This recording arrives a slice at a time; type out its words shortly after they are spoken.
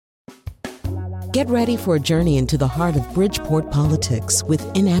Get ready for a journey into the heart of Bridgeport politics with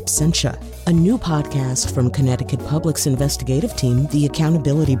In Absentia, a new podcast from Connecticut Public's investigative team, The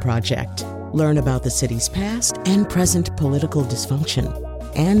Accountability Project. Learn about the city's past and present political dysfunction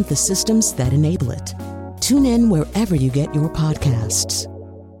and the systems that enable it. Tune in wherever you get your podcasts.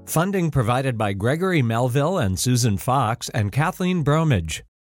 Funding provided by Gregory Melville and Susan Fox and Kathleen Bromage.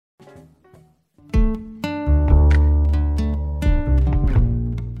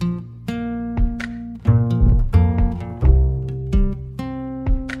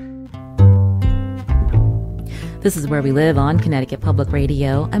 This is Where We Live on Connecticut Public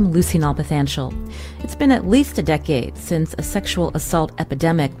Radio. I'm Lucy Nalpathanchel. It's been at least a decade since a sexual assault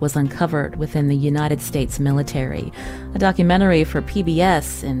epidemic was uncovered within the United States military. A documentary for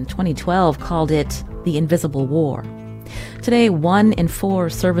PBS in 2012 called it The Invisible War. Today, 1 in 4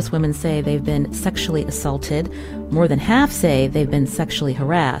 servicewomen say they've been sexually assaulted. More than half say they've been sexually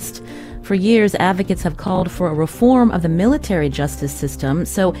harassed. For years, advocates have called for a reform of the military justice system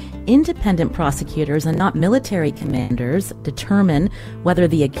so independent prosecutors and not military commanders determine whether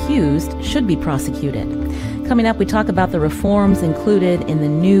the accused should be prosecuted. Coming up, we talk about the reforms included in the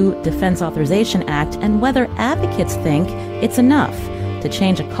new Defense Authorization Act and whether advocates think it's enough to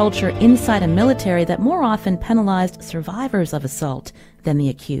change a culture inside a military that more often penalized survivors of assault than the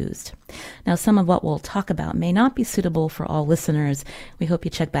accused. Now, some of what we'll talk about may not be suitable for all listeners. We hope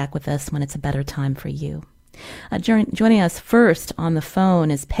you check back with us when it's a better time for you. Joining us first on the phone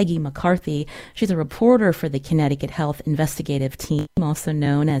is Peggy McCarthy. She's a reporter for the Connecticut Health Investigative Team, also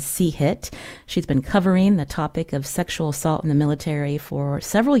known as CHIT. She's been covering the topic of sexual assault in the military for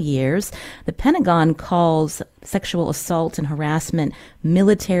several years. The Pentagon calls sexual assault and harassment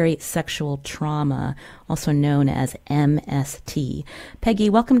military sexual trauma, also known as MST. Peggy,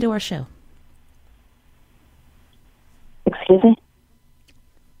 welcome to our show. Excuse me?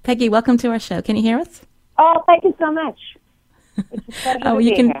 Peggy, welcome to our show. Can you hear us? Oh, thank you so much. It's a pleasure to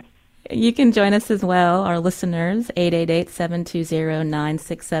be here. You can join us as well, our listeners,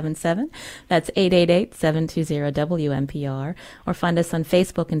 888-720-9677. That's 888-720-WNPR, or find us on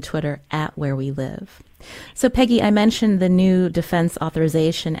Facebook and Twitter at Where We Live. So, Peggy, I mentioned the new Defense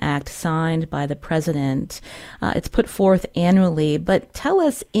Authorization Act signed by the President. It's put forth annually, but tell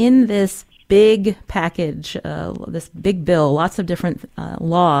us, in this big package, this big bill, lots of different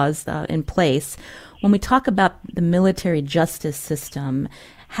laws in place, when we talk about the military justice system,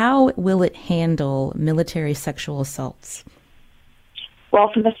 how will it handle military sexual assaults? Well,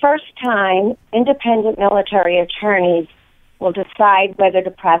 for the first time, independent military attorneys will decide whether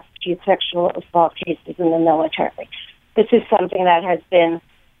to prosecute sexual assault cases in the military. This is something that has been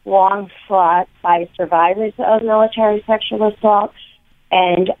long sought by survivors of military sexual assault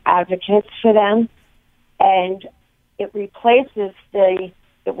and advocates for them. And it will replace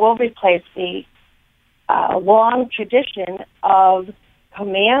the long tradition of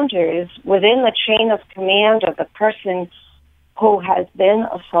commanders within the chain of command of the person who has been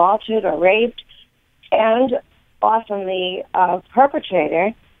assaulted or raped, and often the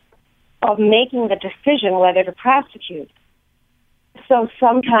perpetrator, of making the decision whether to prosecute. So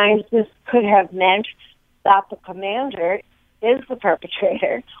sometimes this could have meant that the commander is the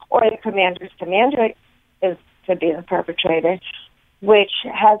perpetrator, or the commander's commander is to be the perpetrator, which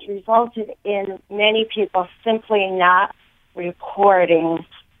has resulted in many people simply not reporting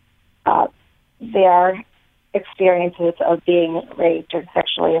their experiences of being raped or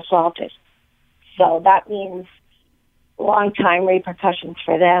sexually assaulted. So that means long-time repercussions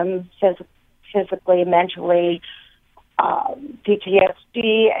for them, physically, mentally,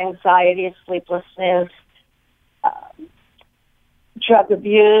 PTSD, anxiety, sleeplessness, drug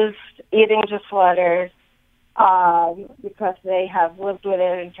abuse, eating disorders, because they have lived with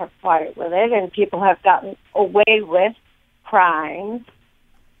it and kept quiet with it, and people have gotten away with crimes.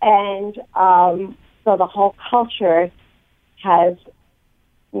 And so the whole culture has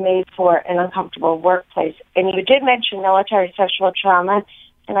made for an uncomfortable workplace. And you did mention military sexual trauma,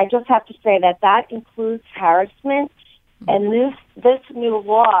 and I just have to say that includes harassment. And this new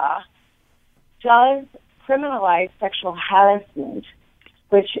law does criminalize sexual harassment,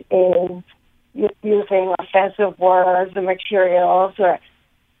 which is using offensive words or materials or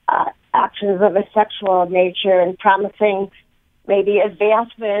actions of a sexual nature and promising maybe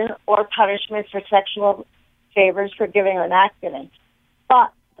advancement or punishment for sexual favors for giving or not giving.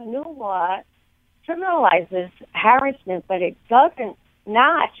 But the new law criminalizes harassment, but it doesn't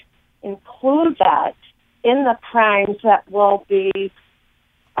not include that in the crimes that will be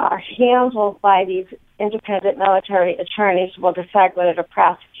handled by these independent military attorneys who will decide whether to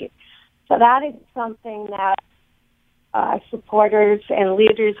prosecute. So that is something that supporters and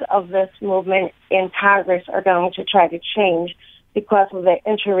leaders of this movement in Congress are going to try to change because of the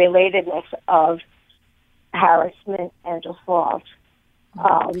interrelatedness of harassment and assault.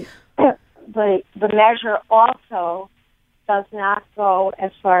 The measure also does not go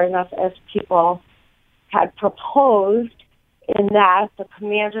as far enough as people had proposed, in that the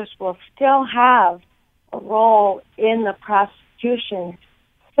commanders will still have a role in the prosecution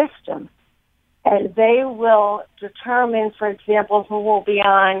system. And they will determine, for example, who will be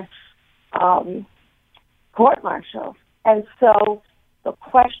on court-martials. And so the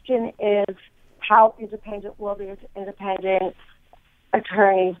question is, how independent will these independent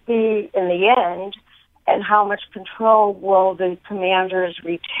attorneys be in the end, and how much control will the commanders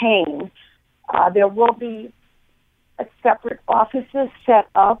retain? There will be separate offices set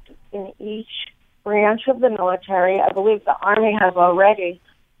up in each branch of the military. I believe the Army has already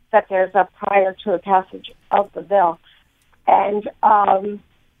set theirs up prior to the passage of the bill. And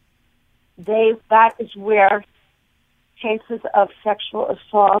that is where cases of sexual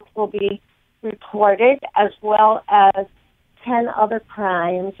assault will be reported, as well as 10 other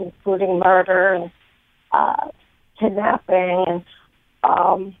crimes, including murder and kidnapping,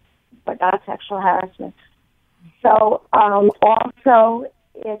 and but not sexual harassment. So also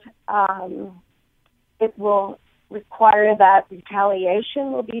it will require that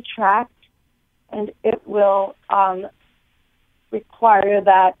retaliation will be tracked, and it will require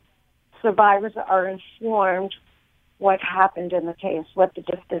that survivors are informed what happened in the case, what the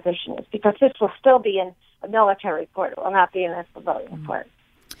disposition is, because this will still be in a military court. It will not be in a civilian court.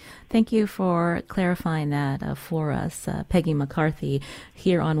 Thank you for clarifying that for us. Peggy McCarthy,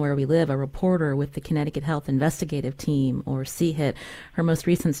 here on Where We Live, a reporter with the Connecticut Health Investigative Team, or CHIT. Her most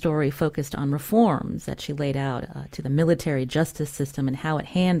recent story focused on reforms that she laid out to the military justice system and how it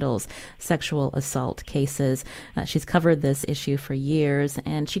handles sexual assault cases. She's covered this issue for years,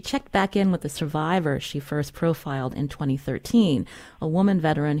 and she checked back in with the survivor she first profiled in 2013, a woman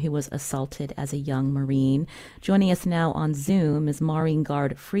veteran who was assaulted as a young Marine. Joining us now on Zoom is Maureen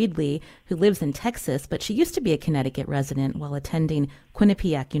Gard Friedley, who lives in Texas, but she used to be a Connecticut resident while attending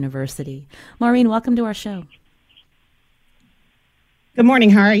Quinnipiac University. Maureen, welcome to our show. Good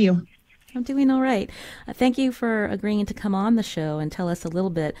morning. How are you? I'm doing all right. Thank you for agreeing to come on the show and tell us a little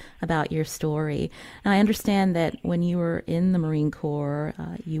bit about your story. Now, I understand that when you were in the Marine Corps,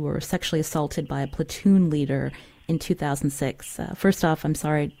 you were sexually assaulted by a platoon leader in 2006. First off, I'm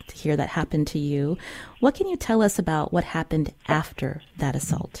sorry to hear that happened to you. What can you tell us about what happened after that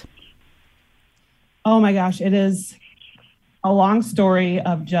assault? Oh my gosh, it is a long story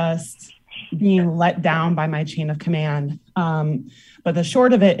of just being let down by my chain of command. But the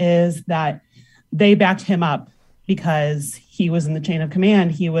short of it is that they backed him up because he was in the chain of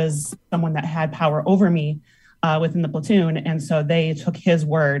command. He was someone that had power over me within the platoon. And so they took his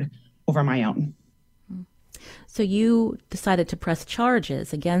word over my own. So you decided to press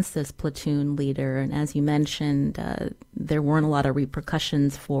charges against this platoon leader. And as you mentioned, there weren't a lot of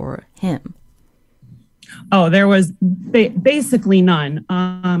repercussions for him. Oh, there was basically none.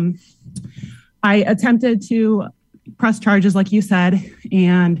 I attempted to press charges, like you said,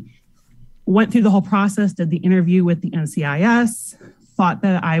 and went through the whole process, did the interview with the NCIS, thought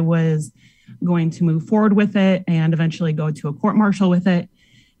that I was going to move forward with it and eventually go to a court-martial with it,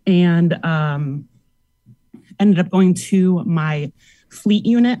 and ended up going to my fleet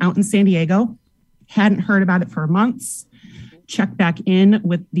unit out in San Diego. Hadn't heard about it for months. Checked back in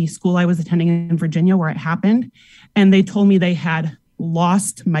with the school I was attending in Virginia where it happened, and they told me they had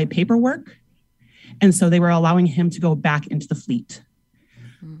lost my paperwork, and so they were allowing him to go back into the fleet.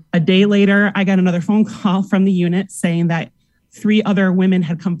 A day later, I got another phone call from the unit saying that 3 other women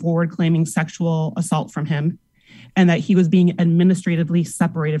had come forward claiming sexual assault from him, and that he was being administratively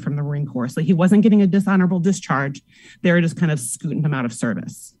separated from the Marine Corps. So he wasn't getting a dishonorable discharge. They were just kind of scooting him out of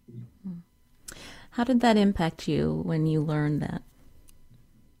service. How did that impact you when you learned that?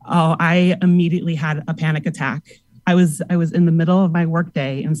 Oh, I immediately had a panic attack. I was in the middle of my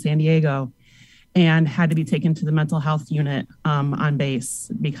workday in San Diego and had to be taken to the mental health unit on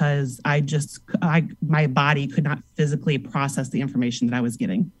base because my body could not physically process the information that I was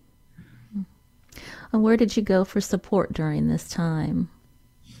getting. And where did you go for support during this time?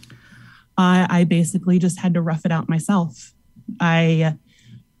 I basically just had to rough it out myself. My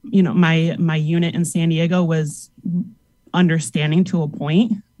unit in San Diego was understanding to a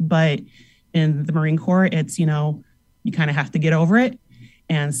point, but in the Marine Corps, it's, you kind of have to get over it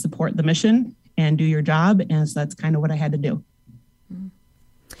and support the mission and do your job. And so that's kind of what I had to do.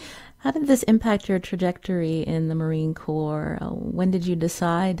 How did this impact your trajectory in the Marine Corps? When did you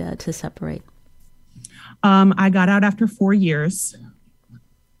decide to separate? I got out after 4 years,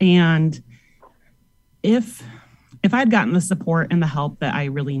 and if I'd gotten the support and the help that I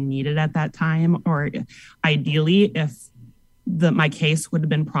really needed at that time, or ideally if my case would have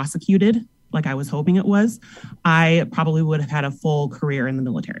been prosecuted like I was hoping it was, I probably would have had a full career in the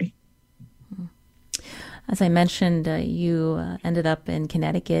military. As I mentioned, you ended up in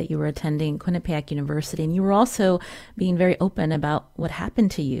Connecticut. You were attending Quinnipiac University, and you were also being very open about what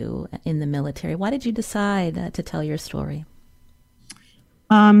happened to you in the military. Why did you decide to tell your story?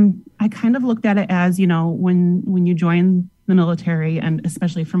 I kind of looked at it as, when you join the military, and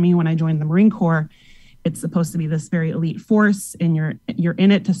especially for me, when I joined the Marine Corps, it's supposed to be this very elite force, and you're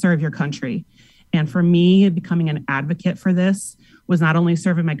in it to serve your country. And for me, becoming an advocate for this was not only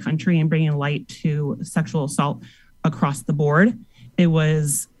serving my country and bringing light to sexual assault across the board, it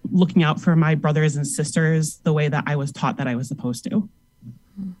was looking out for my brothers and sisters the way that I was taught that I was supposed to.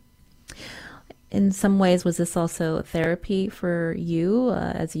 In some ways, was this also therapy for you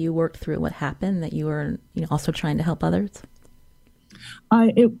as you worked through what happened, that you were also trying to help others?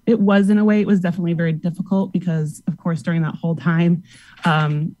 It was, in a way. It was definitely very difficult because, of course, during that whole time,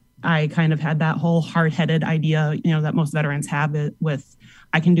 I kind of had that whole hard-headed idea, that most veterans have with,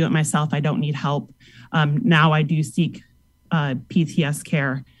 I can do it myself. I don't need help. Now I do seek PTS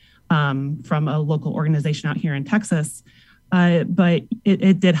care from a local organization out here in Texas. But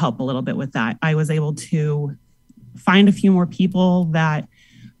it did help a little bit with that. I was able to find a few more people that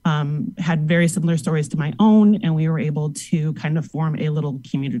had very similar stories to my own, and we were able to kind of form a little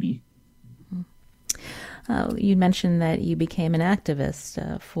community. You mentioned that you became an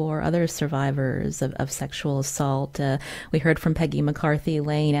activist for other survivors of sexual assault. We heard from Peggy McCarthy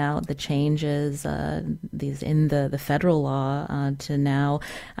laying out the changes these in the federal law to now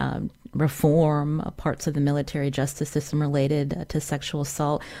reform parts of the military justice system related to sexual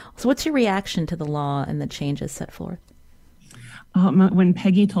assault. So what's your reaction to the law and the changes set forth? When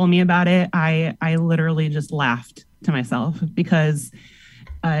Peggy told me about it, I literally just laughed to myself because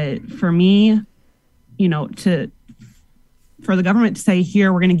for me, for the government to say,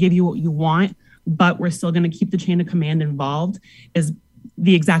 here, we're going to give you what you want, but we're still going to keep the chain of command involved is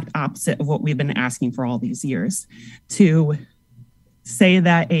the exact opposite of what we've been asking for all these years. To say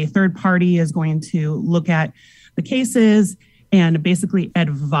that a third party is going to look at the cases and basically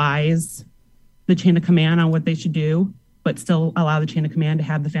advise the chain of command on what they should do, but still allow the chain of command to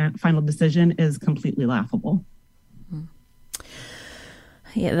have the final decision is completely laughable.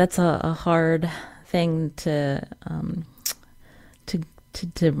 Yeah, that's a hard thing to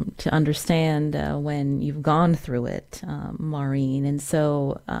understand when you've gone through it, Maureen. And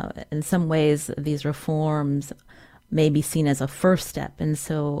so in some ways, these reforms may be seen as a first step. And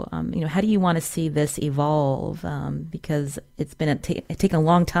so, how do you want to see this evolve? Because it's been taken a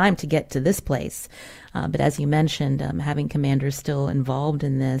long time to get to this place. But as you mentioned, having commanders still involved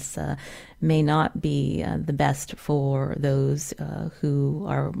in this may not be the best for those who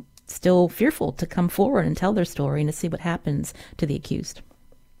are still fearful to come forward and tell their story and to see what happens to the accused.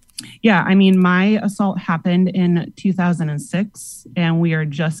 Yeah, my assault happened in 2006, and we are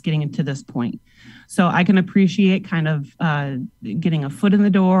just getting to this point. So I can appreciate kind of getting a foot in the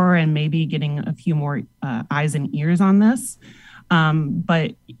door and maybe getting a few more eyes and ears on this.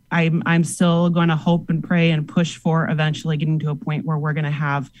 But I'm still going to hope and pray and push for eventually getting to a point where we're going to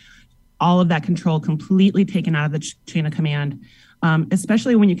have all of that control completely taken out of the chain of command,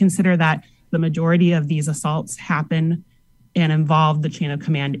 especially when you consider that the majority of these assaults happen and involve the chain of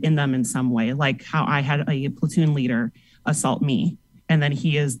command in them in some way, like how I had a platoon leader assault me, and then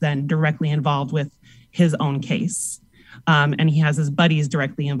he is then directly involved with his own case. And he has his buddies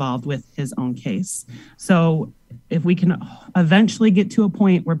directly involved with his own case. So if we can eventually get to a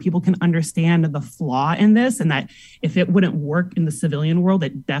point where people can understand the flaw in this, and that if it wouldn't work in the civilian world,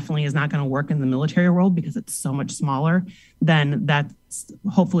 it definitely is not going to work in the military world because it's so much smaller, then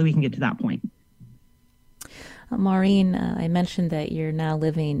hopefully we can get to that point. Maureen, I mentioned that you're now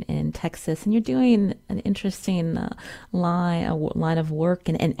living in Texas, and you're doing an interesting line of work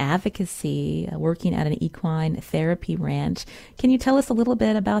and advocacy, working at an equine therapy ranch. Can you tell us a little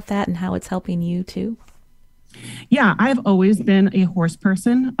bit about that and how it's helping you too? Yeah, I've always been a horse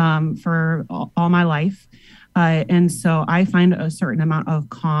person for all my life. And so I find a certain amount of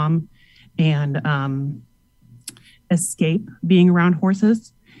calm and escape being around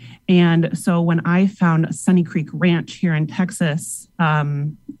horses. And so when I found Sunny Creek Ranch here in Texas,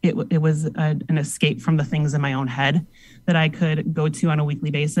 it was an escape from the things in my own head that I could go to on a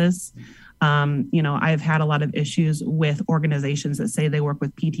weekly basis. I've had a lot of issues with organizations that say they work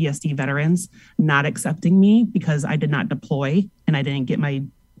with PTSD veterans not accepting me because I did not deploy and I didn't get my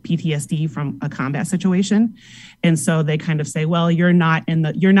PTSD from a combat situation. And so they kind of say, well, you're not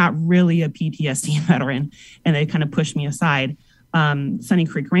really a PTSD veteran. And they kind of push me aside. Sunny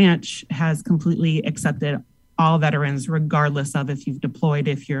Creek Ranch has completely accepted all veterans, regardless of if you've deployed,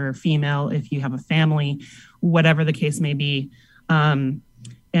 if you're female, if you have a family, whatever the case may be.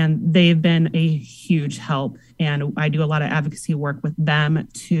 And they've been a huge help. And I do a lot of advocacy work with them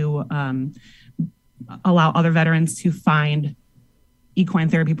to allow other veterans to find equine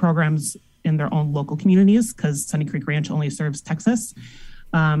therapy programs in their own local communities, because Sunny Creek Ranch only serves Texas.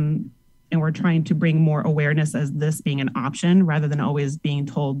 And we're trying to bring more awareness as this being an option rather than always being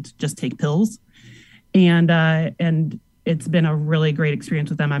told just take pills. And it's been a really great experience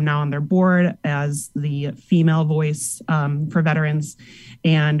with them. I'm now on their board as the female voice for veterans.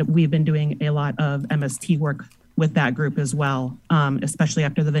 And we've been doing a lot of MST work with that group as well, especially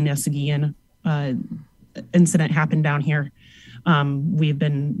after the Vanessa Guillen incident happened down here. We've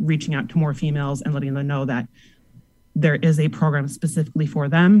been reaching out to more females and letting them know that there is a program specifically for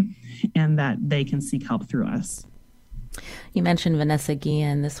them and that they can seek help through us. You mentioned Vanessa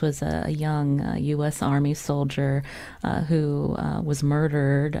Guillen. This was a young U.S. Army soldier who was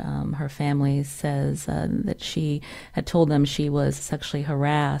murdered. Her family says that she had told them she was sexually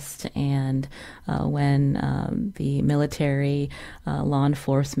harassed, and when the military law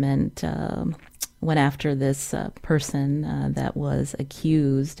enforcement went after this person that was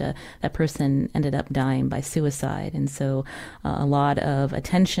accused, that person ended up dying by suicide. And so a lot of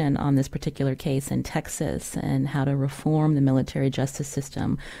attention on this particular case in Texas and how to reform the military justice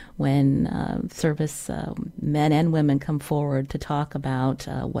system when service men and women come forward to talk about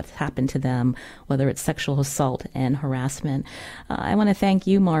what's happened to them, whether it's sexual assault and harassment. I want to thank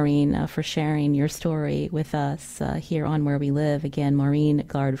you, Maureen, for sharing your story with us here on Where We Live. Again, Maureen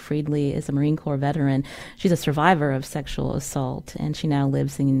Gard-Friedli is a Marine Corps veteran. She's a survivor of sexual assault, and she now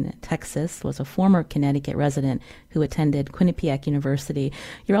lives in Texas, was a former Connecticut resident who attended Quinnipiac University.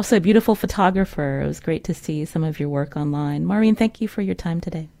 You're also a beautiful photographer. It was great to see some of your work online. Maureen, thank you for your time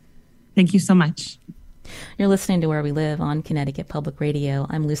today. Thank you so much. You're listening to Where We Live on Connecticut Public Radio.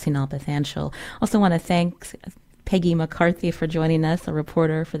 I'm Lucy Nalpathanchel. Also want to thank Peggy McCarthy for joining us, a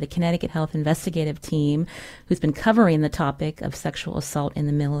reporter for the Connecticut Health Investigative Team, who's been covering the topic of sexual assault in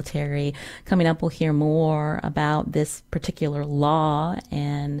the military. Coming up, we'll hear more about this particular law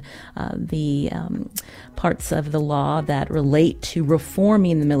and the parts of the law that relate to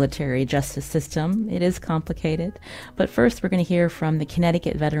reforming the military justice system. It is complicated. But first, we're going to hear from the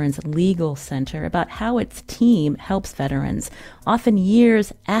Connecticut Veterans Legal Center about how its team helps veterans, often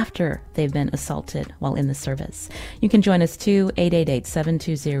years after they've been assaulted while in the service. You can join us too,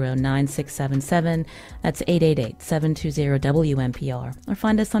 888-720-9677. That's 888-720-WNPR. Or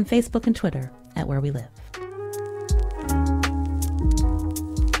find us on Facebook and Twitter at Where We Live.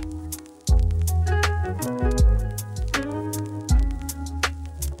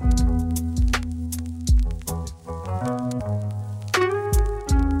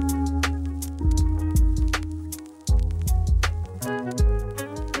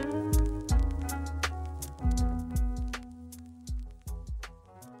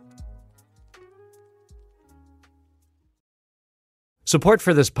 Support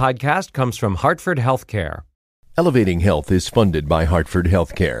for this podcast comes from Hartford Healthcare. Elevating Health is funded by Hartford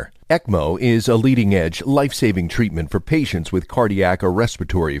Healthcare. ECMO is a leading-edge, life-saving treatment for patients with cardiac or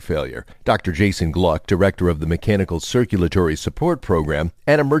respiratory failure. Dr. Jason Gluck, director of the Mechanical Circulatory Support Program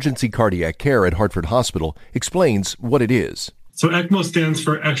and Emergency Cardiac Care at Hartford Hospital, explains what it is. So ECMO stands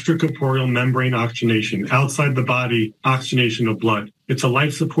for extracorporeal membrane oxygenation, outside the body oxygenation of blood. It's a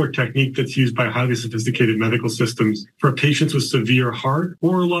life support technique that's used by highly sophisticated medical systems for patients with severe heart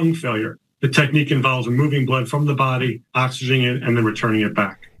or lung failure. The technique involves removing blood from the body, oxygenating it, and then returning it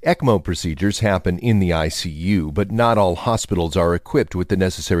back. ECMO procedures happen in the ICU, but not all hospitals are equipped with the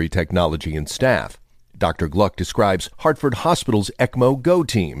necessary technology and staff. Dr. Gluck describes Hartford Hospital's ECMO Go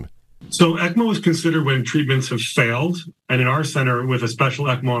team. So ECMO is considered when treatments have failed. And in our center, with a special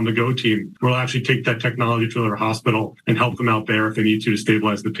ECMO on the Go team, we'll actually take that technology to their hospital and help them out there if they need to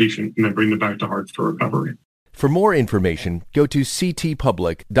stabilize the patient and then bring them back to Hartford for recovery. For more information, go to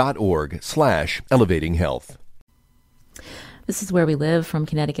ctpublic.org/elevatinghealth. This is Where We Live from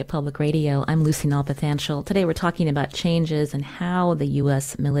Connecticut Public Radio. I'm Lucy Nalpathanchel. Today we're talking about changes in how the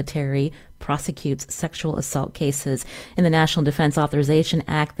U.S. military prosecutes sexual assault cases. In the National Defense Authorization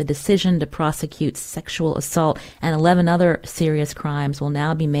Act, the decision to prosecute sexual assault and 11 other serious crimes will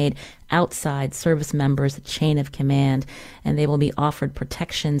now be made outside service members' chain of command, and they will be offered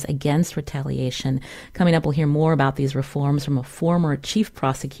protections against retaliation. Coming up, we'll hear more about these reforms from a former chief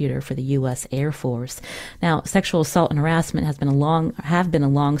prosecutor for the U.S. Air Force. Now, sexual assault and harassment have been a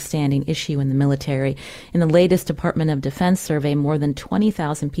long-standing issue in the military. In the latest Department of Defense survey, more than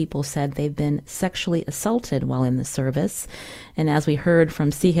 20,000 people said they've been sexually assaulted while in the service. And as we heard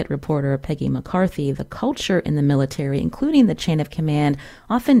from CHIT reporter Peggy McCarthy, the culture in the military, including the chain of command,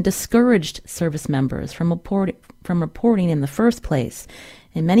 often discouraged service members from reporting in the first place.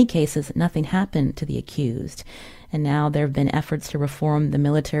 In many cases, nothing happened to the accused. And now there have been efforts to reform the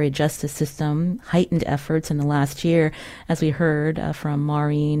military justice system, heightened efforts in the last year, as we heard from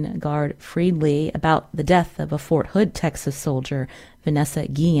Maureen Gard Friedley about the death of a Fort Hood, Texas soldier, Vanessa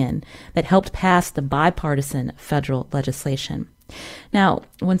Guillen, that helped pass the bipartisan federal legislation. Now,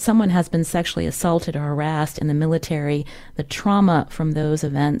 when someone has been sexually assaulted or harassed in the military, the trauma from those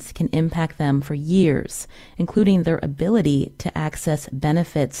events can impact them for years, including their ability to access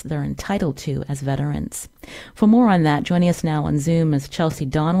benefits they're entitled to as veterans. For more on that, joining us now on Zoom is Chelsea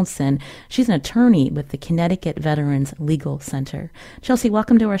Donaldson. She's an attorney with the Connecticut Veterans Legal Center. Chelsea,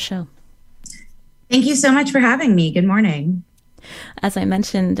 welcome to our show. Thank you so much for having me. Good morning. As I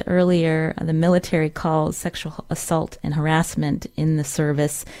mentioned earlier, the military calls sexual assault and harassment in the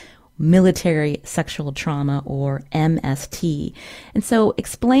service military sexual trauma, or MST. And so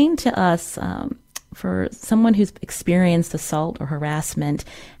explain to us, for someone who's experienced assault or harassment,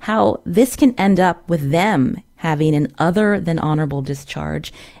 how this can end up with them having an other than honorable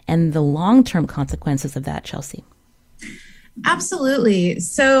discharge and the long-term consequences of that, Chelsea. Absolutely.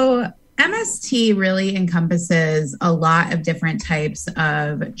 So MST really encompasses a lot of different types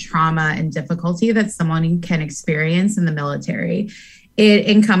of trauma and difficulty that someone can experience in the military. It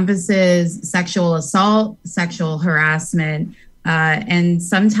encompasses sexual assault, sexual harassment, and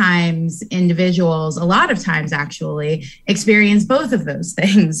sometimes individuals, a lot of times actually, experience both of those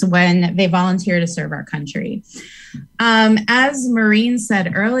things when they volunteer to serve our country. As Maureen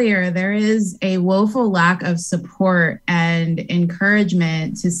said earlier, there is a woeful lack of support and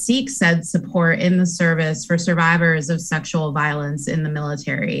encouragement to seek said support in the service for survivors of sexual violence in the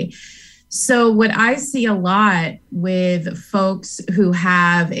military. So what I see a lot with folks who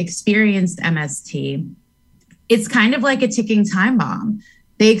have experienced MST, it's kind of like a ticking time bomb.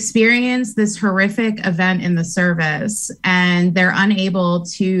 They experience this horrific event in the service and they're unable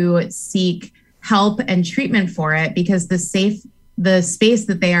to seek help and treatment for it because the space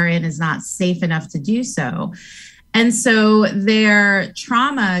that they are in is not safe enough to do so. And so their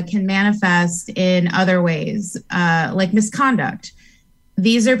trauma can manifest in other ways, like misconduct.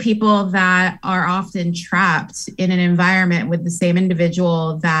 These are people that are often trapped in an environment with the same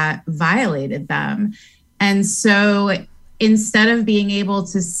individual that violated them. And so instead of being able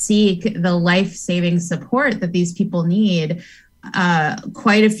to seek the life-saving support that these people need,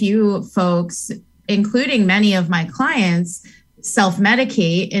 quite a few folks, including many of my clients,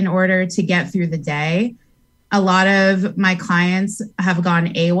 self-medicate in order to get through the day. A lot of my clients have gone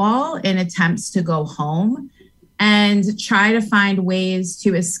AWOL in attempts to go home and try to find ways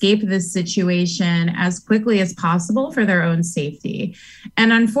to escape this situation as quickly as possible for their own safety.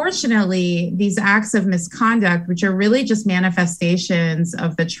 And unfortunately, these acts of misconduct, which are really just manifestations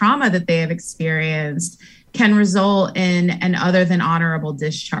of the trauma that they have experienced, can result in an other than honorable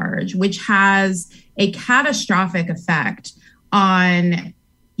discharge, which has a catastrophic effect on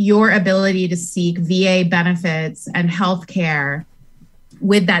your ability to seek VA benefits and health care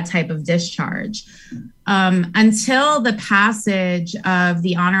with that type of discharge. Until the passage of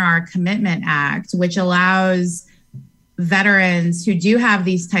the Honor Our Commitment Act, which allows veterans who do have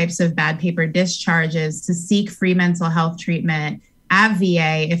these types of bad paper discharges to seek free mental health treatment at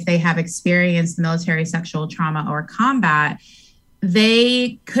VA if they have experienced military sexual trauma or combat,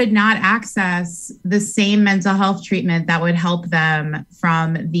 they could not access the same mental health treatment that would help them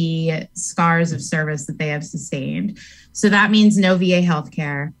from the scars of service that they have sustained. So that means no VA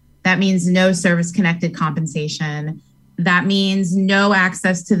healthcare. That means no service-connected compensation. That means no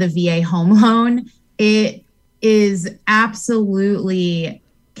access to the VA home loan. It is absolutely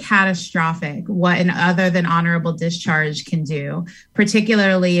catastrophic what an other than honorable discharge can do,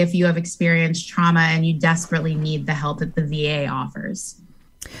 particularly if you have experienced trauma and you desperately need the help that the VA offers.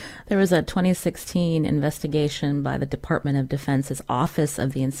 There was a 2016 investigation by the Department of Defense's Office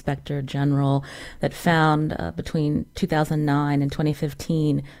of the Inspector General that found between 2009 and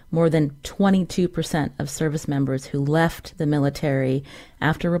 2015, more than 22% of service members who left the military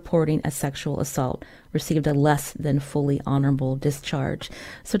after reporting a sexual assault received a less than fully honorable discharge.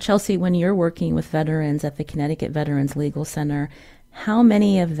 So Chelsea, when you're working with veterans at the Connecticut Veterans Legal Center, How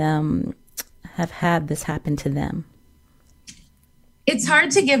many of them have had this happen to them? It's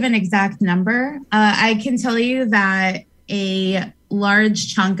hard to give an exact number. I can tell you that a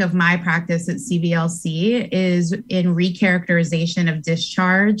large chunk of my practice at CVLC is in recharacterization of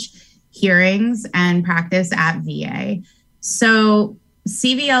discharge hearings and practice at VA. So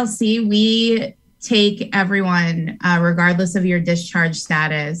CVLC, we take everyone, regardless of your discharge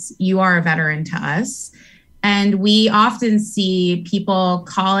status, you are a veteran to us. And we often see people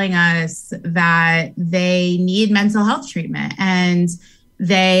calling us that they need mental health treatment and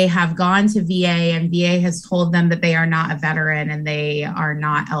they have gone to VA and VA has told them that they are not a veteran and they are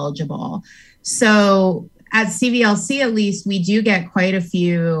not eligible. So at CVLC, at least, we do get quite a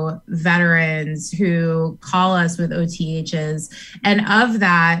few veterans who call us with OTHs. And of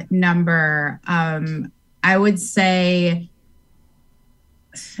that number, I would say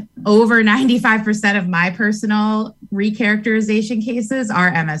over 95% of my personal recharacterization cases are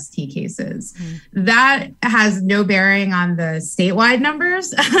MST cases. That has no bearing on the statewide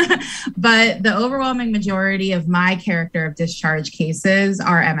numbers, but the overwhelming majority of my character of discharge cases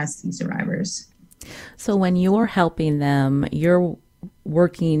are MST survivors. So when you're helping them, you're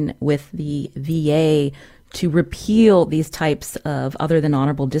working with the VA to repeal these types of other than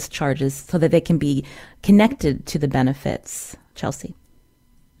honorable discharges so that they can be connected to the benefits. Chelsea.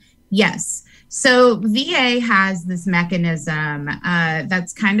 Yes. So VA has this mechanism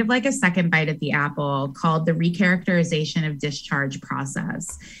that's kind of like a second bite at the apple called the recharacterization of discharge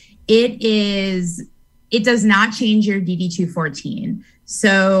process. It does not change your DD-214.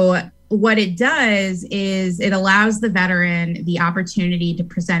 So what it does is it allows the veteran the opportunity to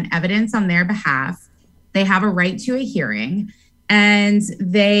present evidence on their behalf. They have a right to a hearing, and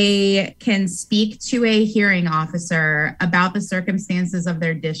they can speak to a hearing officer about the circumstances of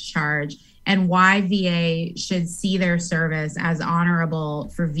their discharge and why VA should see their service as honorable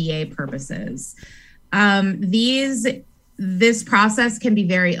for VA purposes. This process can be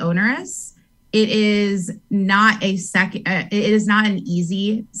very onerous. It is not an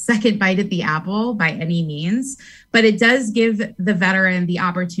easy second bite at the apple by any means, but it does give the veteran the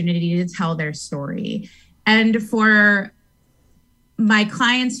opportunity to tell their story. And for my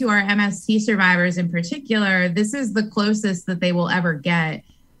clients who are MST survivors in particular, this is the closest that they will ever get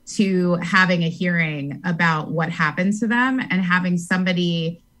to having a hearing about what happened to them and having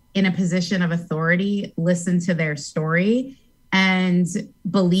somebody in a position of authority listen to their story and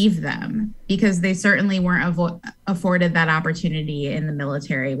believe them, because they certainly weren't afforded that opportunity in the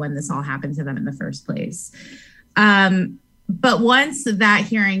military when this all happened to them in the first place. But once that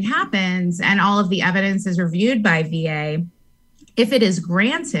hearing happens and all of the evidence is reviewed by VA, if it is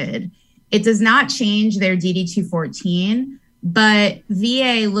granted, it does not change their DD-214, but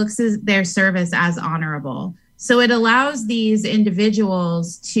VA looks at their service as honorable. So it allows these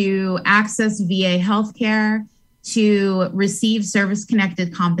individuals to access VA healthcare, to receive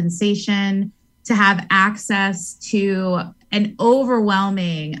service-connected compensation, to have access to an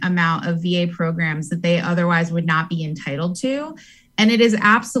overwhelming amount of VA programs that they otherwise would not be entitled to. And it is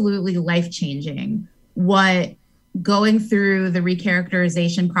absolutely life-changing what going through the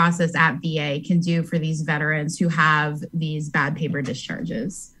recharacterization process at VA can do for these veterans who have these bad paper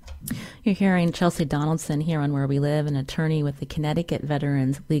discharges. You're hearing Chelsea Donaldson here on Where We Live, an attorney with the Connecticut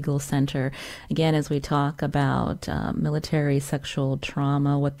Veterans Legal Center. Again, as we talk about military sexual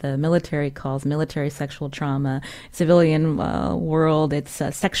trauma, what the military calls military sexual trauma, civilian world, it's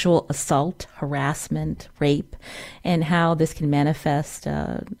sexual assault, harassment, rape, and how this can manifest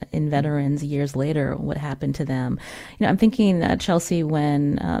in veterans years later, what happened to them. You know, I'm thinking, Chelsea,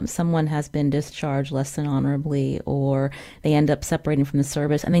 when someone has been discharged less than honorably, or they end up separating from the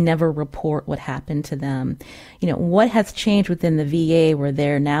service and they never report what happened to them. You know, what has changed within the VA where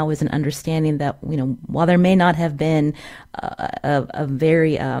there now is an understanding that, you know, while there may not have been a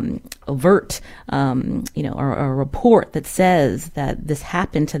very overt, or a report that says that this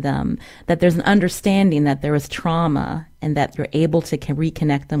happened to them, that there's an understanding that there was trauma and that you're able to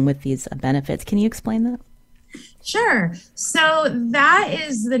reconnect them with these benefits. Can you explain that? Sure. So that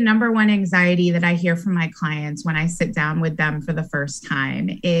is the number one anxiety that I hear from my clients when I sit down with them for the first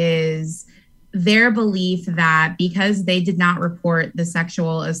time, is their belief that because they did not report the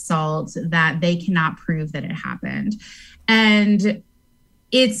sexual assault, that they cannot prove that it happened. And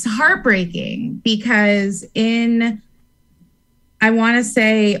it's heartbreaking because in, I want to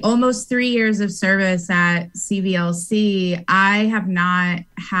say, almost 3 years of service at CVLC, I have not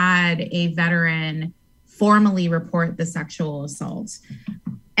had a veteran formally report the sexual assault.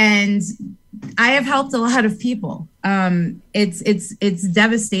 And I have helped a lot of people. It's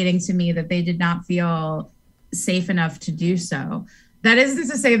devastating to me that they did not feel safe enough to do so. That isn't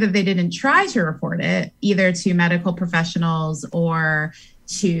to say that they didn't try to report it, either to medical professionals or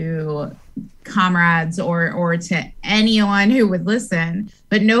to comrades or to anyone who would listen,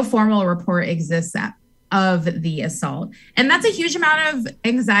 but no formal report exists of the assault. And that's a huge amount of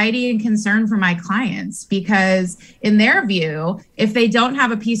anxiety and concern for my clients, because in their view, if they don't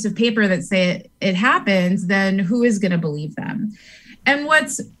have a piece of paper that say it happens, then who is going to believe them? And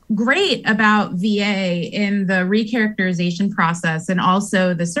what's great about VA in the recharacterization process and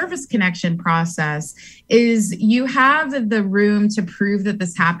also the service connection process is you have the room to prove that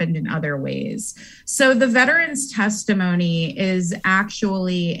this happened in other ways. So the veteran's testimony is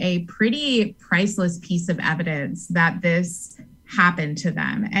actually a pretty priceless piece of evidence that this happened to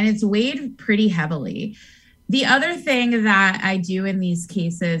them, and it's weighed pretty heavily. The other thing that I do in these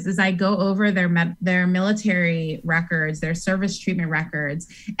cases is I go over their military records, their service treatment records,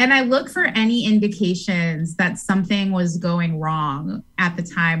 and I look for any indications that something was going wrong at the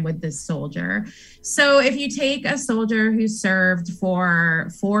time with this soldier. So if you take a soldier who served for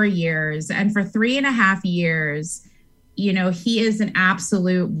 4 years, and for 3.5 years, you know, he is an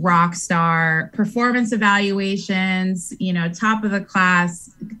absolute rock star, performance evaluations, you know, top of the class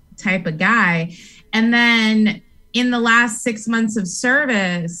type of guy. And then in the last 6 months of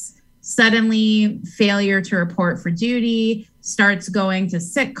service, suddenly failure to report for duty, starts going to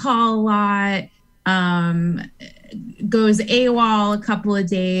sick call a lot, goes AWOL a couple of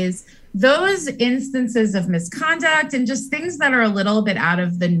days. Those instances of misconduct and just things that are a little bit out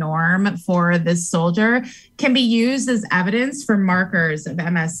of the norm for this soldier can be used as evidence for markers of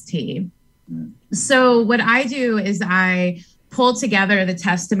MST. So what I do is I pull together the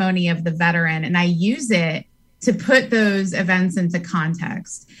testimony of the veteran and I use it to put those events into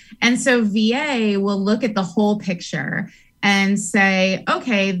context. And so VA will look at the whole picture and say,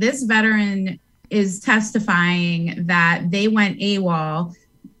 okay, this veteran is testifying that they went AWOL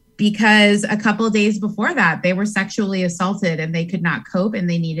because a couple of days before that, they were sexually assaulted and they could not cope and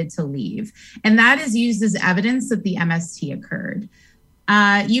they needed to leave. And that is used as evidence that the MST occurred.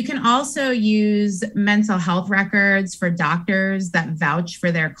 You can also use mental health records for doctors that vouch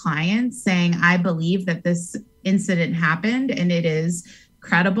for their clients, saying, I believe that this incident happened and it is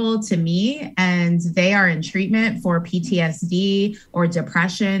credible to me, and they are in treatment for PTSD or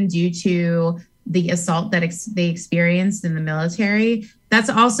depression due to the assault that they experienced in the military. That's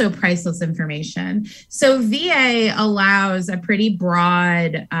also priceless information. So VA allows a pretty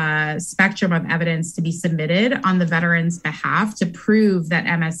broad spectrum of evidence to be submitted on the veteran's behalf to prove that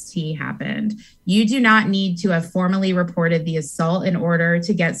MST happened. You do not need to have formally reported the assault in order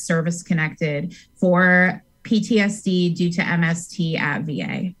to get service connected for PTSD due to MST at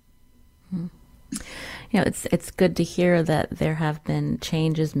VA. You know, it's good to hear that there have been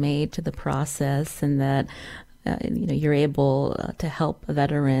changes made to the process, and that you know, you're able to help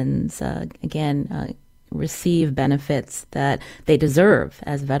veterans receive benefits that they deserve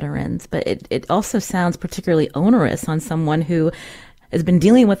as veterans. But it also sounds particularly onerous on someone who has been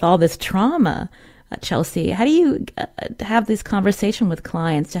dealing with all this trauma. Chelsea, how do you have this conversation with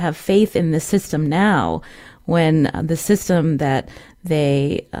clients to have faith in the system now, when the system that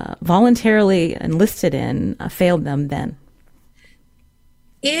they voluntarily enlisted in failed them then?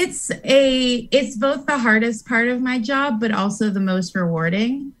 It's both the hardest part of my job, but also the most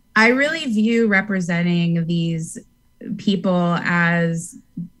rewarding. I really view representing these people as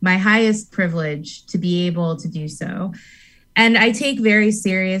my highest privilege to be able to do so. And I take very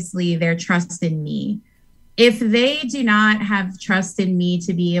seriously their trust in me. If they do not have trust in me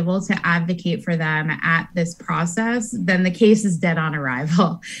to be able to advocate for them at this process, then the case is dead on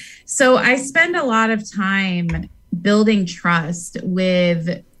arrival. So I spend a lot of time building trust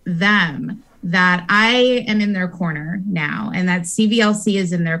with them that I am in their corner now, and that CVLC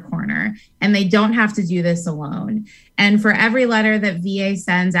is in their corner, and they don't have to do this alone. And for every letter that VA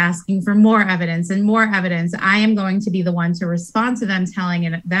sends asking for more evidence and more evidence, I am going to be the one to respond to them,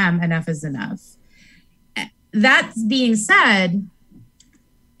 telling them enough is enough. That being said,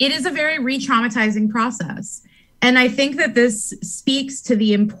 it is a very re-traumatizing process. And I think that this speaks to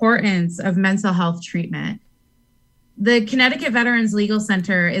the importance of mental health treatment. The Connecticut Veterans Legal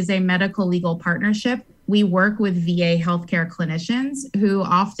Center is a medical legal partnership. We work with VA healthcare clinicians who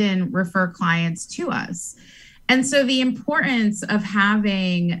often refer clients to us. And so the importance of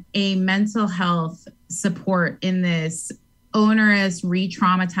having a mental health support in this onerous,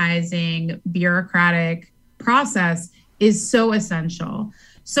 re-traumatizing, bureaucratic process is so essential.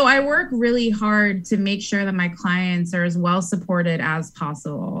 So I work really hard to make sure that my clients are as well supported as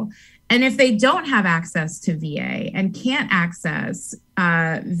possible. And if they don't have access to VA and can't access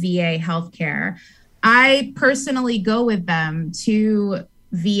VA healthcare, I personally go with them to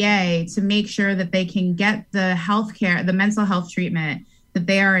VA to make sure that they can get the healthcare, the mental health treatment that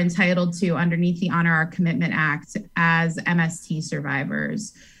they are entitled to underneath the Honor Our Commitment Act as MST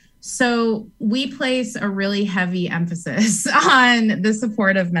survivors. So we place a really heavy emphasis on the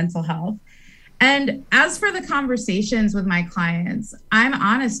support of mental health. And as for the conversations with my clients, I'm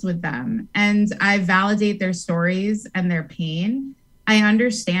honest with them and I validate their stories and their pain. I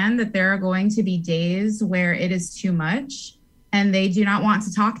understand that there are going to be days where it is too much and they do not want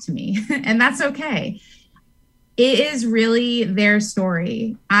to talk to me, and that's okay. It is really their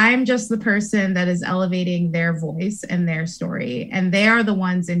story. I'm just the person that is elevating their voice and their story, and they are the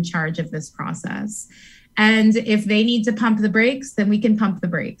ones in charge of this process. And if they need to pump the brakes, then we can pump the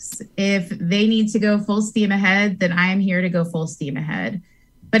brakes. If they need to go full steam ahead, then I am here to go full steam ahead.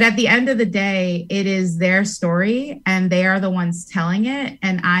 But at the end of the day, it is their story and they are the ones telling it.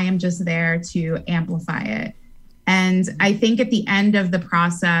 And I am just there to amplify it. And I think at the end of the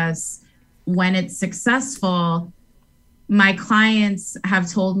process, when it's successful, my clients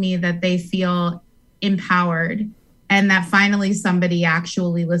have told me that they feel empowered and that finally somebody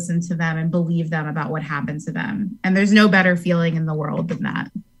actually listened to them and believed them about what happened to them. And there's no better feeling in the world than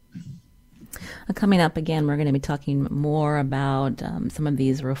that. Coming up again, we're going to be talking more about some of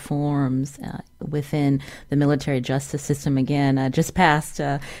these reforms within the military justice system. Again, just passed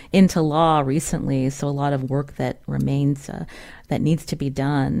into law recently, so a lot of work that remains that needs to be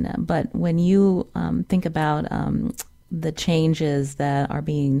done. But when you think about the changes that are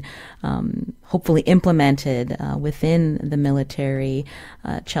being hopefully implemented within the military,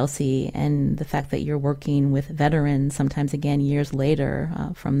 Chelsea, and the fact that you're working with veterans, sometimes again years later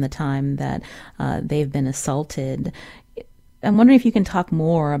from the time that they've been assaulted. I'm wondering if you can talk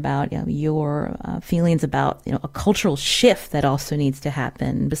more about your feelings about a cultural shift that also needs to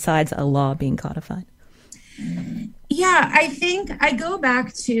happen besides a law being codified. Yeah, I think I go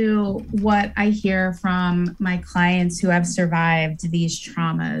back to what I hear from my clients who have survived these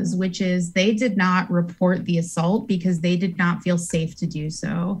traumas, which is they did not report the assault because they did not feel safe to do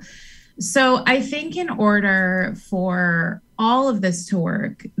so. So I think in order for all of this to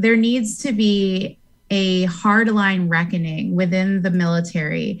work, there needs to be a hardline reckoning within the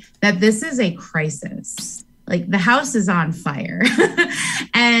military that this is a crisis. Like the house is on fire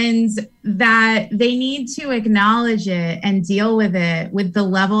and that they need to acknowledge it and deal with it with the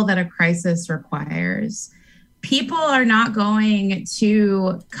level that a crisis requires. People are not going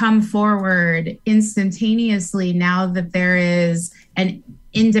to come forward instantaneously now that there is an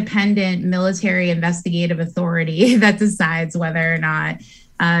independent military investigative authority that decides whether or not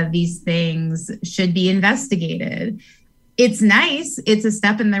these things should be investigated. It's nice, it's a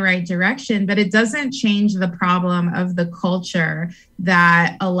step in the right direction, but it doesn't change the problem of the culture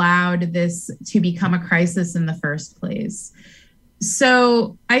that allowed this to become a crisis in the first place.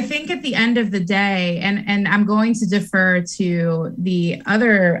 So I think at the end of the day, and I'm going to defer to the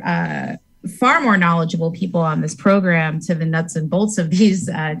other far more knowledgeable people on this program to the nuts and bolts of these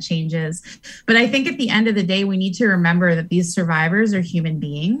changes, but I think at the end of the day, we need to remember that these survivors are human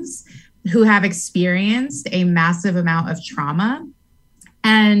beings who have experienced a massive amount of trauma.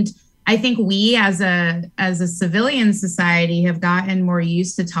 And I think we as a civilian society have gotten more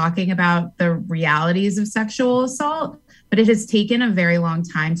used to talking about the realities of sexual assault, but it has taken a very long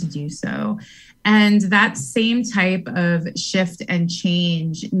time to do so. And that same type of shift and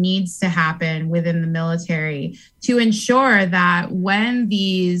change needs to happen within the military to ensure that when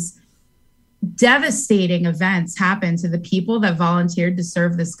these devastating events happen to the people that volunteered to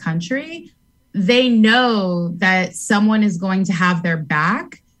serve this country, they know that someone is going to have their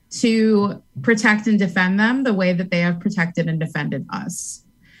back to protect and defend them the way that they have protected and defended us.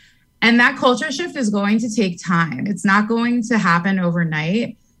 And that culture shift is going to take time. It's not going to happen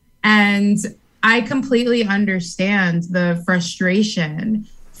overnight. And I completely understand the frustration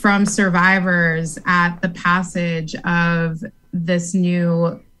from survivors at the passage of this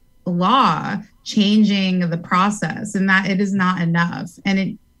new law changing the process, and that it is not enough.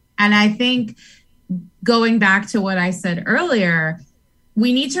 And I think going back to what I said earlier,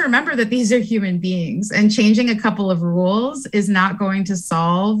 we need to remember that these are human beings, and changing a couple of rules is not going to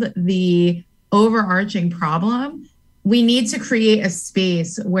solve the overarching problem. We need to create a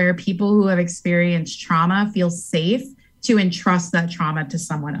space where people who have experienced trauma feel safe to entrust that trauma to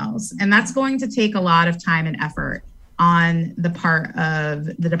someone else. And that's going to take a lot of time and effort on the part of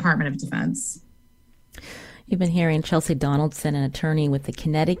the Department of Defense. You've been hearing Chelsea Donaldson, an attorney with the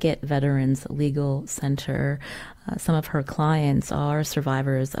Connecticut Veterans Legal Center. Some of her clients are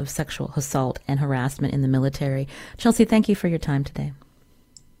survivors of sexual assault and harassment in the military. Chelsea, thank you for your time today.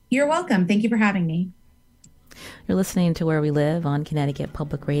 You're welcome. Thank you for having me. You're listening to Where We Live on Connecticut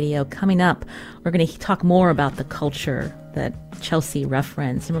Public Radio. Coming up, we're going to talk more about the culture that Chelsea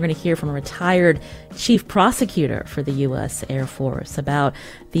referenced, and we're going to hear from a retired chief prosecutor for the U.S. Air Force about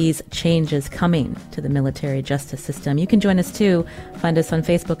these changes coming to the military justice system. You can join us too. Find us on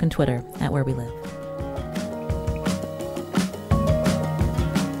Facebook and Twitter at Where We Live.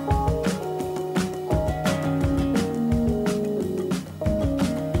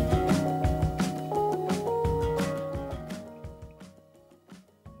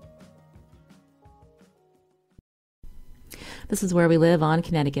 This is Where We Live on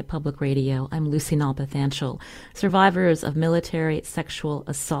Connecticut Public Radio. I'm Lucy Nalpathanchel. Survivors of military sexual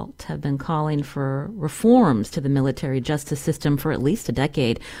assault have been calling for reforms to the military justice system for at least a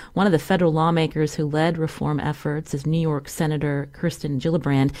decade. One of the federal lawmakers who led reform efforts is New York Senator Kirsten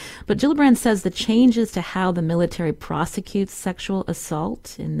Gillibrand. But Gillibrand says the changes to how the military prosecutes sexual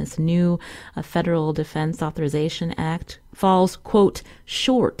assault in this new Federal Defense Authorization Act falls, quote,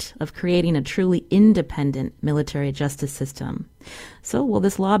 short of creating a truly independent military justice system. So will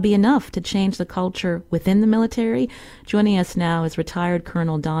this law be enough to change the culture within the military? Joining us now is retired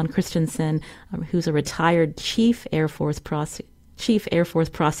Colonel Don Christensen, who's a retired Chief Air Force Prosecutor,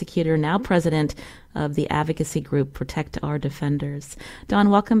 now president of the advocacy group Protect Our Defenders. Don,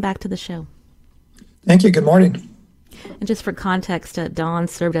 welcome back to the show. Thank you. Good morning. And just for context, Don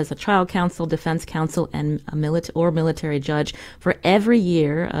served as a trial counsel, defense counsel, and a military judge for every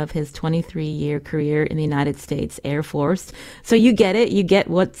year of his 23-year career in the United States Air Force. So you get it. You get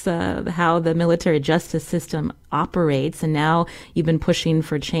what's how the military justice system operates. And now you've been pushing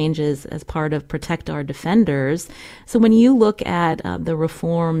for changes as part of Protect Our Defenders. So when you look at the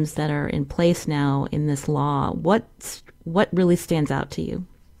reforms that are in place now in this law, what really stands out to you?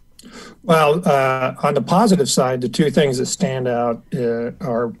 Well, on the positive side, the two things that stand out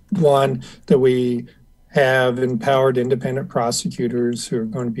are, one, that we have empowered independent prosecutors who are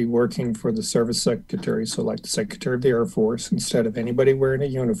going to be working for the service secretary, so like the Secretary of the Air Force, instead of anybody wearing a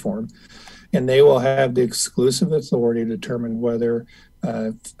uniform. And they will have the exclusive authority to determine whether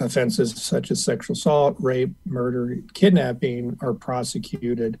offenses such as sexual assault, rape, murder, kidnapping are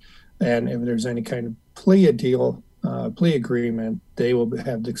prosecuted. And if there's any kind of plea agreement, they will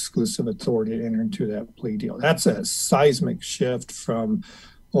have the exclusive authority to enter into that plea deal. That's a seismic shift from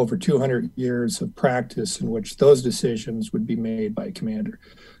over 200 years of practice in which those decisions would be made by a commander.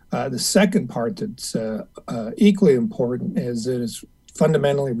 The second part that's equally important is that it's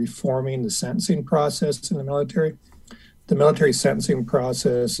fundamentally reforming the sentencing process in the military. The military sentencing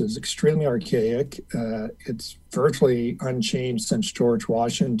process is extremely archaic. It's virtually unchanged since George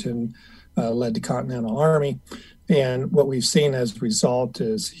Washington led the Continental Army. And what we've seen as a result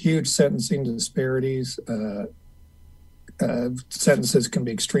is huge sentencing disparities. Sentences can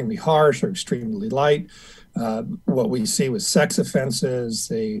be extremely harsh or extremely light. What we see with sex offenses,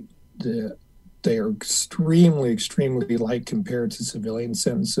 they are extremely light compared to civilian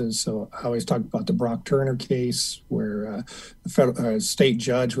sentences. So I always talk about the Brock Turner case where a state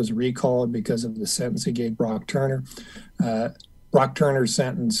judge was recalled because of the sentence he gave Brock Turner. Brock Turner's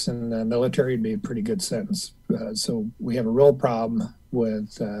sentence in the military would be a pretty good sentence. So we have a real problem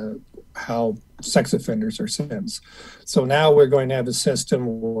with how sex offenders are sentenced. So now we're going to have a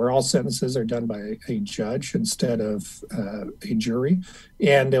system where all sentences are done by a judge instead of a jury.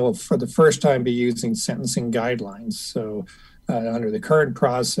 And they'll, for the first time, be using sentencing guidelines. So under the current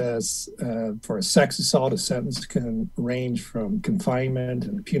process, for a sex assault, a sentence can range from confinement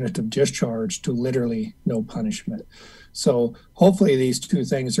and punitive discharge to literally no punishment. So hopefully these two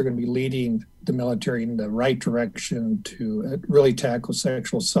things are going to be leading the military in the right direction to really tackle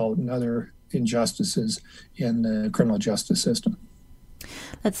sexual assault and other injustices in the criminal justice system.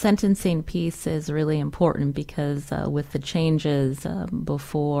 That sentencing piece is really important because with the changes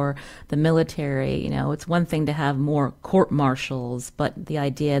before the military, it's one thing to have more court-martials, but the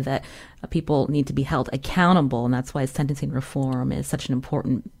idea that people need to be held accountable, and that's why sentencing reform is such an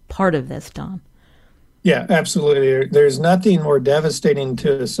important part of this, Don. Yeah, absolutely. There's nothing more devastating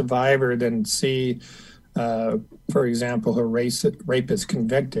to a survivor than see, for example, a rapist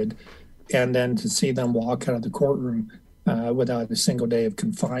convicted, and then to see them walk out of the courtroom without a single day of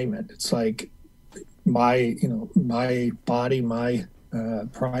confinement. It's like my body, my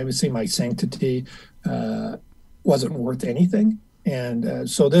privacy, my sanctity wasn't worth anything. And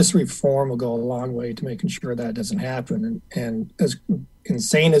so this reform will go a long way to making sure that doesn't happen. And as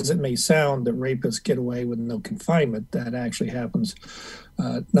insane as it may sound that rapists get away with no confinement, that actually happens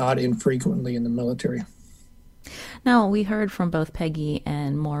not infrequently in the military. Now, we heard from both Peggy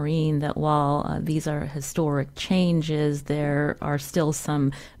and Maureen that while these are historic changes, there are still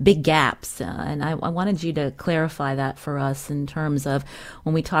some big gaps. And I wanted you to clarify that for us in terms of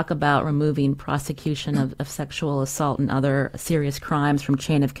when we talk about removing prosecution of sexual assault and other serious crimes from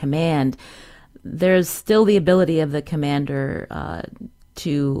chain of command, there's still the ability of the commander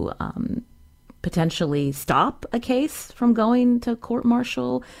to potentially stop a case from going to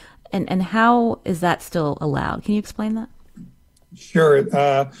court-martial. And how is that still allowed? Can you explain that? Sure.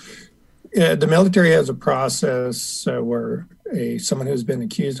 The military has a process where someone who's been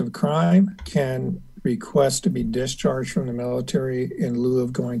accused of a crime can request to be discharged from the military in lieu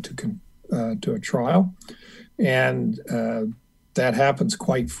of going to a trial. And that happens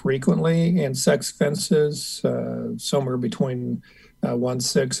quite frequently in sex offenses, somewhere between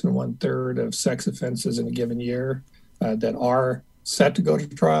 1/6 and 1/3 of sex offenses in a given year that are set to go to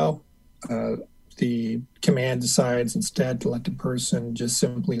trial. The command decides instead to let the person just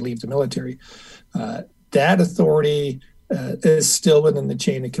simply leave the military. That authority is still within the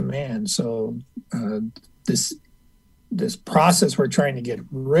chain of command. So this process we're trying to get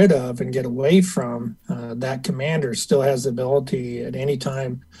rid of and get away from, that commander still has the ability at any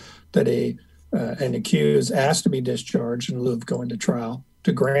time that an accused asks to be discharged in lieu of going to trial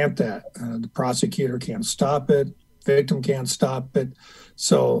to grant that. The prosecutor can't stop it. Victim can't stop it.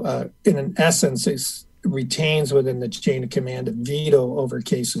 So in essence, it retains within the chain of command a veto over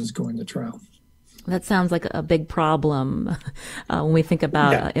cases going to trial. That sounds like a big problem when we think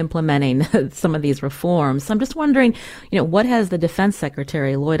about implementing some of these reforms. So I'm just wondering, what has the Defense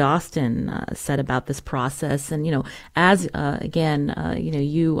Secretary, Lloyd Austin, said about this process? And, as,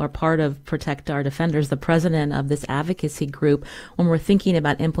 you are part of Protect Our Defenders, the president of this advocacy group, when we're thinking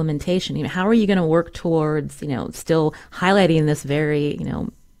about implementation, how are you going to work towards, still highlighting this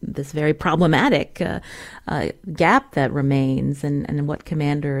very problematic gap that remains and what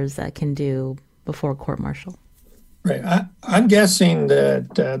commanders can do before court-martial? Right. I'm guessing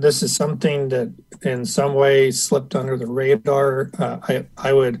that this is something that in some way slipped under the radar.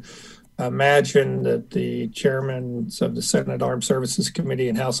 I would imagine that the chairmen of the Senate Armed Services Committee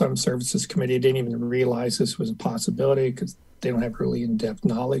and House Armed Services Committee didn't even realize this was a possibility because they don't have really in-depth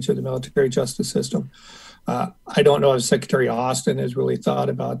knowledge of the military justice system. I don't know if Secretary Austin has really thought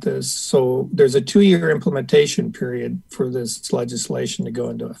about this. So there's a 2-year implementation period for this legislation to go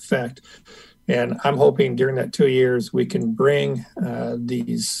into effect. And I'm hoping during that 2 years, we can bring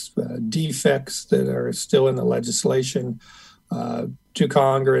these defects that are still in the legislation to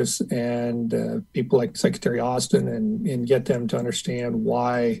Congress and people like Secretary Austin and get them to understand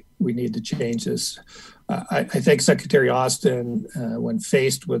why we need to change this. I think Secretary Austin, when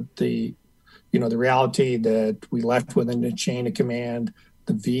faced with the reality that we left within the chain of command,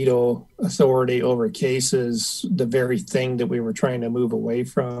 the veto authority over cases, the very thing that we were trying to move away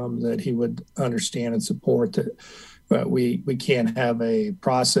from, that he would understand and support that. But we can't have a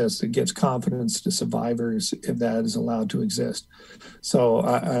process that gives confidence to survivors if that is allowed to exist. So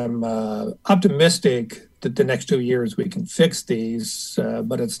I'm optimistic that the next 2 years we can fix these,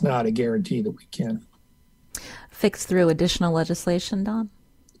 but it's not a guarantee that we can. Fix through additional legislation, Don?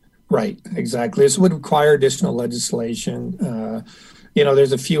 Right, exactly. This would require additional legislation.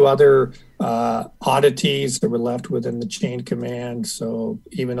 There's a few other oddities that were left within the chain of command. So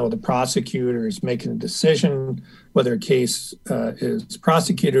even though the prosecutor is making a decision whether a case is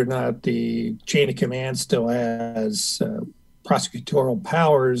prosecuted or not, the chain of command still has prosecutorial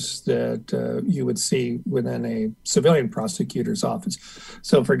powers that you would see within a civilian prosecutor's office.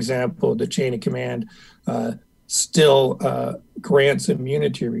 So, for example, the chain of command still grants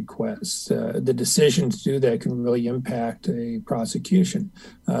immunity requests. The decision to do that can really impact a prosecution.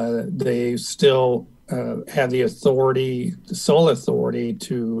 They still have the authority, the sole authority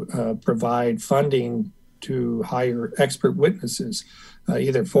to provide funding to hire expert witnesses,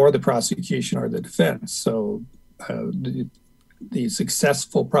 either for the prosecution or the defense. So the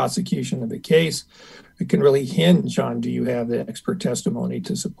successful prosecution of a case, it can really hinge on, do you have the expert testimony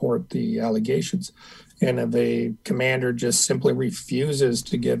to support the allegations? And if a commander just simply refuses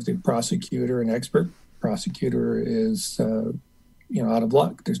to give the prosecutor an expert, prosecutor is out of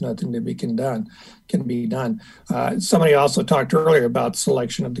luck. There's nothing that can be done. Somebody also talked earlier about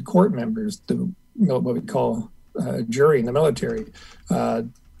selection of the court members, what we call jury in the military.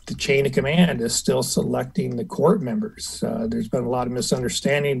 The chain of command is still selecting the court members. There's been a lot of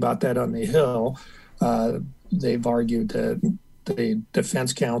misunderstanding about that on the Hill. They've argued that the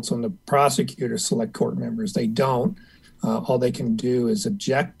defense counsel and the prosecutor select court members. They don't. All they can do is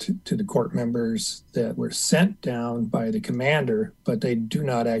object to the court members that were sent down by the commander, but they do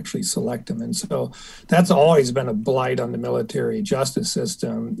not actually select them. And so that's always been a blight on the military justice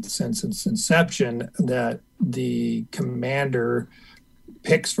system since its inception, that the commander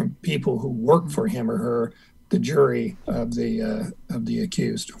picks from people who work for him or her the jury of the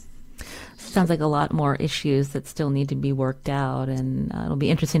accused. Sounds like a lot more issues that still need to be worked out, and it'll be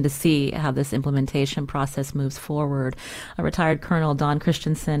interesting to see how this implementation process moves forward. Retired Colonel Don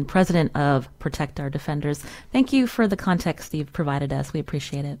Christensen, president of Protect Our Defenders, thank you for the context you've provided us. We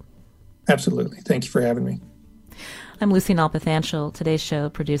appreciate it. Absolutely. Thank you for having me. I'm Lucy Nalpathanchel. Today's show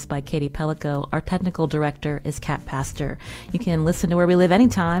produced by Katie Pellico. Our technical director is Kat Pastor. You can listen to Where We Live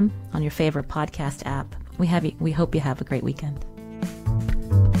anytime on your favorite podcast app. We hope you have a great weekend.